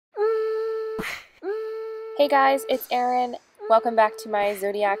Hey guys, it's Erin. Welcome back to my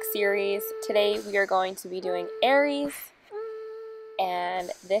Zodiac series. Today we are going to be doing Aries,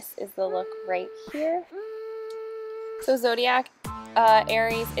 and this is the look right here. So Zodiac,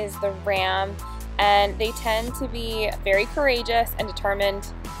 Aries is the ram, and they tend to be very courageous and determined.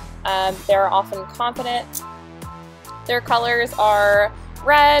 They're often confident. Their colors are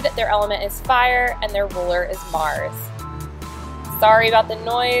red, their element is fire, and their ruler is Mars. Sorry about the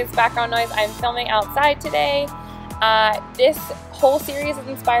noise, background noise. I'm filming outside today. This whole series is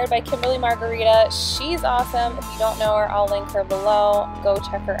inspired by Kimberly Margarita. She's awesome. If you don't know her, I'll link her below. Go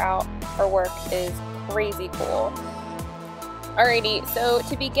check her out. Her work is crazy cool. Alrighty, so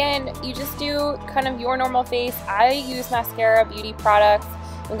to begin, you just do kind of your normal face. I use Maskcara Beauty products.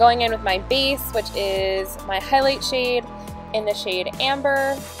 I'm going in with my base, which is my highlight shade in the shade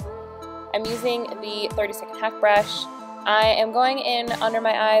Amber. I'm using the 30-second hack brush. I am going in under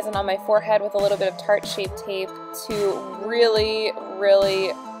my eyes and on my forehead with a little bit of Tarte Shape Tape to really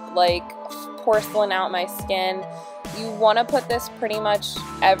like porcelain out my skin. You want to put this pretty much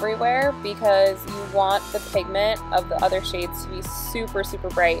everywhere because you want the pigment of the other shades to be super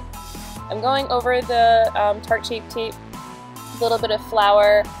bright. I'm going over the Tarte Shape Tape, a little bit of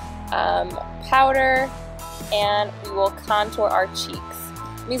flour powder, and we will contour our cheeks.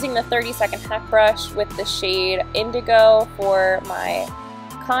 I'm using the 30-second hack brush with the shade Indigo for my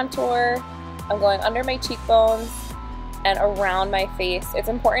contour. I'm going under my cheekbones and around my face. It's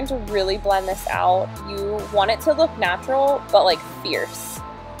important to really blend this out. You want it to look natural, but like fierce.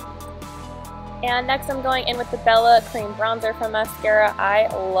 And next I'm going in with the Bella Cream Bronzer from Masckara. I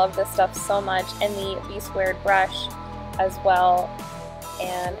love this stuff so much, and the B-squared brush as well.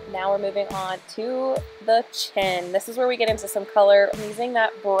 And now we're moving on to the chin. This is where we get into some color. I'm using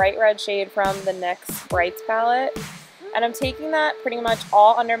that bright red shade from the NYX Brights palette. And I'm taking that pretty much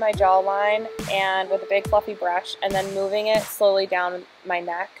all under my jawline and with a big fluffy brush, and then moving it slowly down my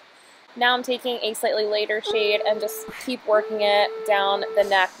neck. Now I'm taking a slightly lighter shade and just keep working it down the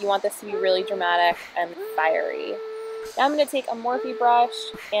neck. You want this to be really dramatic and fiery. Now I'm going to take a Morphe brush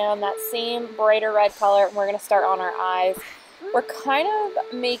and that same brighter red color, and we're going to start on our eyes. We're kind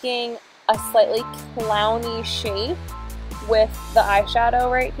of making a slightly clowny shape with the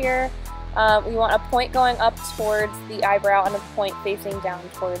eyeshadow right here. We want a point going up towards the eyebrow and a point facing down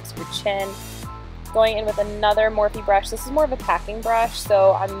towards your chin. Going in with another Morphe brush. This is more of a packing brush,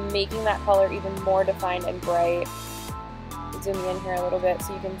 so I'm making that color even more defined and bright. Zoom in here a little bit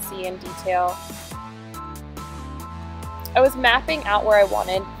so you can see in detail. I was mapping out where I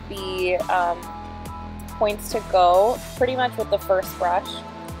wanted the points to go pretty much with the first brush.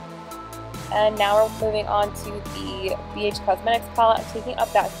 And now we're moving on to the BH Cosmetics palette. I'm taking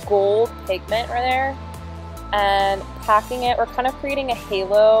up that gold pigment right there and packing it. We're kind of creating a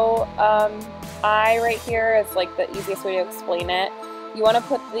halo eye right here. It's like the easiest way to explain it. You want to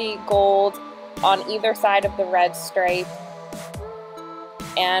put the gold on either side of the red stripe,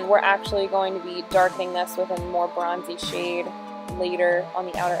 and we're actually going to be darkening this with a more bronzy shade later on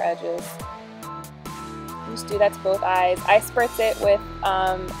the outer edges. Just do that to both eyes. I spritz it with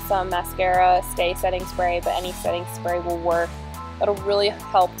some Mascara Stay Setting Spray, but any setting spray will work. That'll really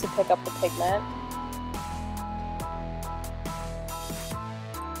help to pick up the pigment.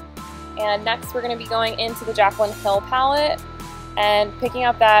 And next we're going to be going into the Jaclyn Hill palette and picking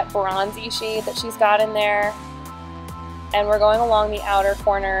up that bronzy shade that she's got in there. And we're going along the outer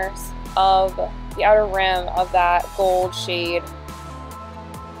corners of the outer rim of that gold shade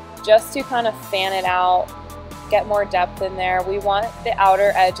just to kind of fan it out, get more depth in there. We want the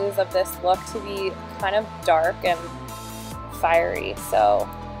outer edges of this look to be kind of dark and fiery, so.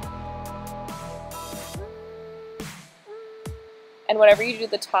 And whatever you do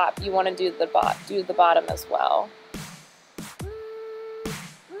the top, you want to do the bottom as well.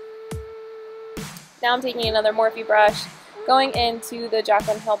 Now I'm taking another Morphe brush, going into the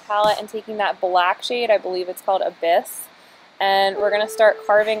Jaclyn Hill palette and taking that black shade, I believe it's called Abyss, and we're going to start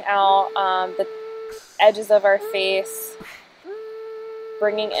carving out the edges of our face,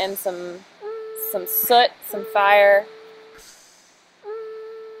 bringing in some soot, some fire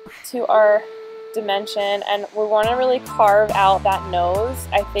to our dimension, and we want to really carve out that nose.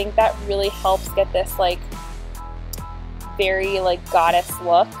 I think that really helps get this like very like goddess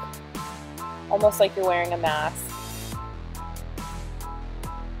look, almost like you're wearing a mask.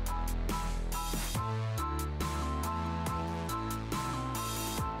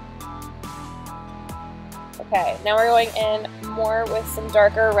 Okay, now we're going in more with some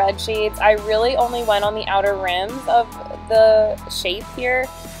darker red shades. I really only went on the outer rims of the shape here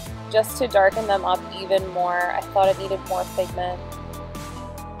just to darken them up even more. I thought it needed more pigment.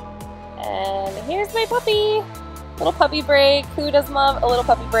 And here's my puppy. Little puppy break. Who doesn't love a little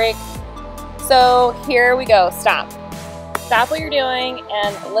puppy break? So here we go. Stop. Stop what you're doing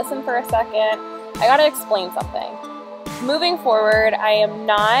and listen for a second. I gotta explain something. Moving forward, I am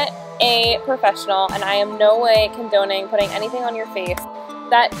not a professional and I am no way condoning putting anything on your face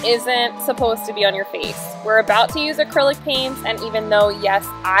that isn't supposed to be on your face. We're about to use acrylic paints, and even though, yes,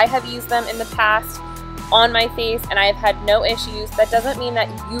 I have used them in the past on my face and I've had no issues, that doesn't mean that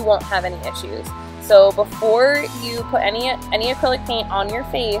you won't have any issues. So before you put any acrylic paint on your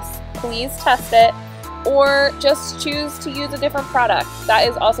face, please test it or just choose to use a different product. That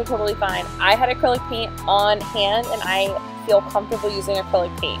is also totally fine. I had acrylic paint on hand and I feel comfortable using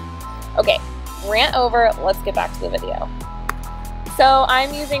acrylic paint. Okay, rant over, let's get back to the video. So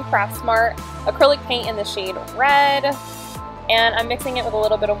I'm using Craft Smart acrylic paint in the shade Red, and I'm mixing it with a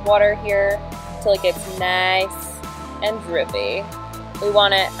little bit of water here till it gets nice and drippy. We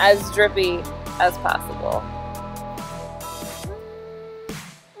want it as drippy as possible.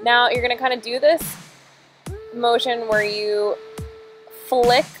 Now you're going to kind of do this motion where you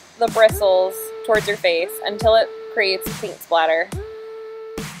flick the bristles towards your face until it creates a paint splatter.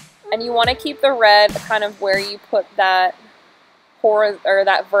 And you want to keep the red kind of where you put that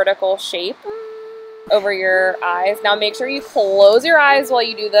that vertical shape over your eyes. Now make sure you close your eyes while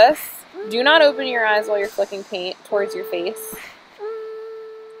you do this. Do not open your eyes while you're flicking paint towards your face.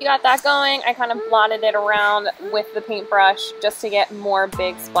 You got that going. I kind of blotted it around with the paintbrush just to get more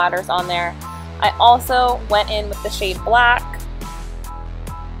big splatters on there. I also went in with the shade Black,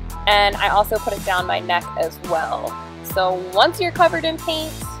 and I also put it down my neck as well. So once you're covered in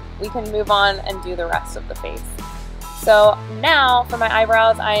paint, we can move on and do the rest of the face. So now for my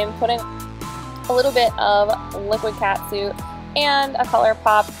eyebrows, I am putting a little bit of liquid catsuit and a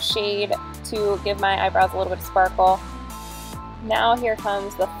ColourPop shade to give my eyebrows a little bit of sparkle. Now here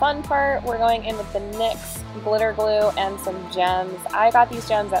comes the fun part. We're going in with the NYX glitter glue and some gems. I got these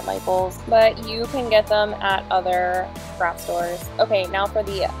gems at Michael's, but you can get them at other craft stores. Okay, now for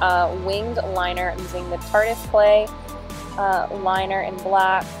the winged liner, I'm using the Tarte's Clay liner in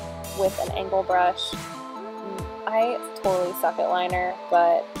black with an angle brush. I totally suck at liner,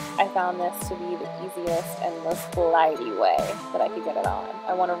 but I found this to be the easiest and most glidey way that I could get it on.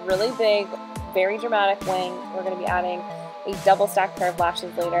 I want a really big, very dramatic wing. We're going to be adding a double stacked pair of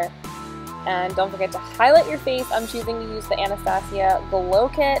lashes later. And don't forget to highlight your face. I'm choosing to use the Anastasia Glow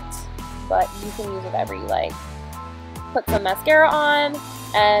Kit, but you can use whatever you like. Put some mascara on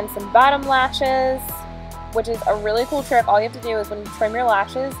and some bottom lashes, which is a really cool trick. All you have to do is when you trim your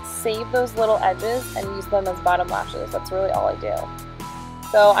lashes, save those little edges and use them as bottom lashes. That's really all I do.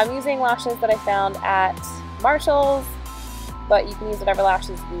 So I'm using lashes that I found at Marshall's, but you can use whatever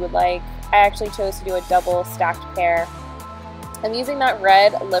lashes you would like. I actually chose to do a double stacked pair. I'm using that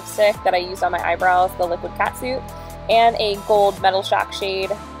red lipstick that I used on my eyebrows, the liquid catsuit, and a gold Metal Shock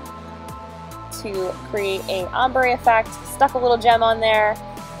shade to create an ombre effect. Stuck a little gem on there,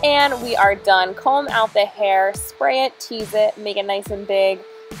 and we are done. Comb out the hair, spray it, tease it, make it nice and big.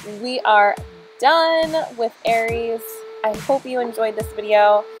 We are done with Aries. I hope you enjoyed this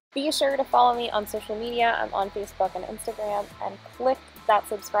video. Be sure to follow me on social media. I'm on Facebook and Instagram, and click that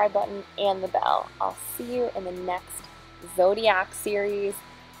subscribe button and the bell. I'll see you in the next Zodiac series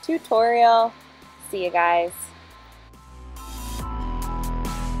tutorial. See you guys.